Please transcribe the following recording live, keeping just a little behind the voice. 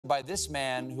by this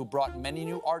man who brought many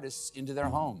new artists into their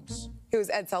homes. Who's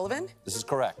Ed Sullivan? This is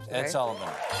correct. Ed Sullivan.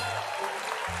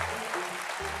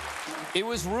 It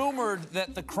was rumored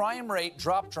that the crime rate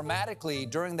dropped dramatically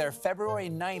during their February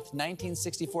 9th,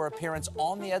 1964 appearance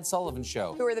on The Ed Sullivan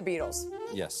Show. Who are the Beatles?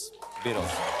 Yes,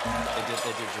 Beatles.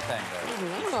 They did your thing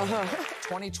there.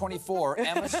 2024,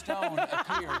 Emma Stone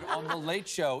appeared on The Late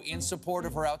Show in support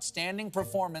of her outstanding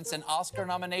performance and Oscar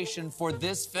nomination for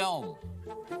this film.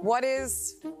 What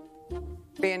is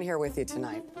being here with you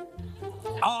tonight?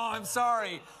 Oh, I'm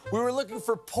sorry. We were looking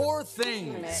for Poor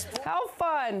Things. How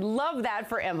fun. Love that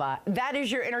for Emma. That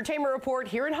is your entertainment report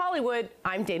here in Hollywood.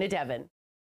 I'm Dana Devin.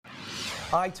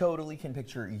 I totally can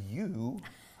picture you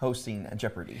hosting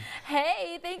Jeopardy.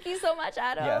 Hey, thank you so much,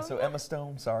 Adam. Yeah, so Emma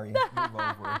Stone, sorry, move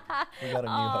over. We got a new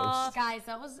host. Guys,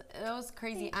 that was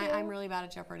crazy. I'm really bad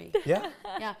at Jeopardy. Yeah?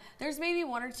 Yeah, there's maybe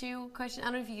one or two questions.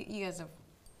 I don't know if you guys have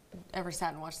ever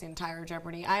sat and watched the entire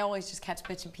Jeopardy. I always just catch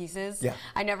bits and pieces. Yeah.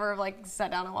 I never like sat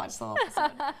down and watched the whole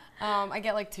episode. I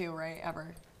get like 2, right,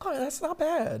 ever. Oh, that's not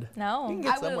bad. No. You can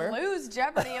get I somewhere. would lose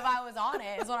Jeopardy if I was on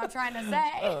it, is what I'm trying to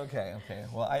say. Oh, okay.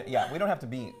 Well, yeah, we don't have to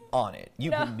be on it.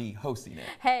 You can be hosting it.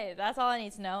 Hey, that's all I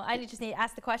need to know. I just need to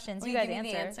ask the questions. You guys give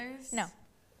me answer. the answers? No.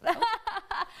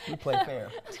 We play fair.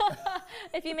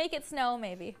 If you make it snow,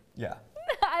 maybe. Yeah.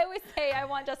 I always say I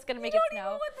want Jessica to make it You snow. don't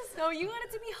even want the snow. You want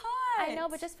it to be hot. I know,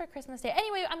 but just for Christmas Day.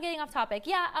 Anyway, I'm getting off topic.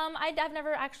 Yeah, I've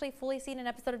never actually fully seen an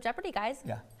episode of Jeopardy, guys.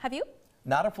 Yeah. Have you?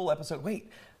 Not a full episode.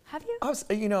 Wait. Have you? I was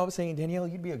saying, Danielle,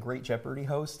 you'd be a great Jeopardy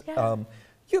host. Yeah.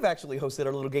 You've actually hosted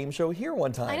our little game show here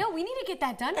one time. I know. We need to get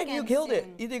that done And again you killed it.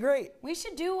 soon. You did great. We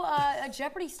should do a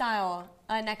Jeopardy style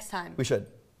next time. We should.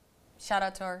 Shout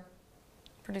out to our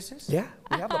producers. Yeah,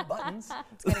 we have the buttons.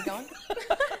 Let's get it going.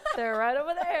 They're right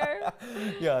over there.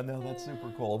 Yeah, no, that's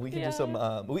super cool. We can do some,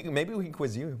 maybe we can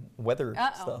quiz you weather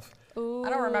stuff. Ooh. I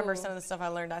don't remember some of the stuff I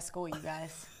learned at school, you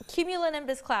guys.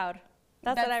 Cumulonimbus cloud.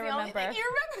 That's what I the only remember. thing you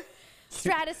remember?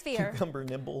 Stratosphere. Cucumber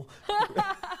nimble.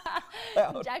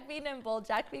 Jack be nimble,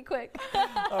 Jack be quick.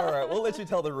 All right, we'll let you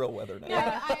tell the real weather now.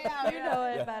 Yeah, You know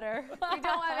it better. We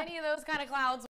don't have any of those kind of clouds.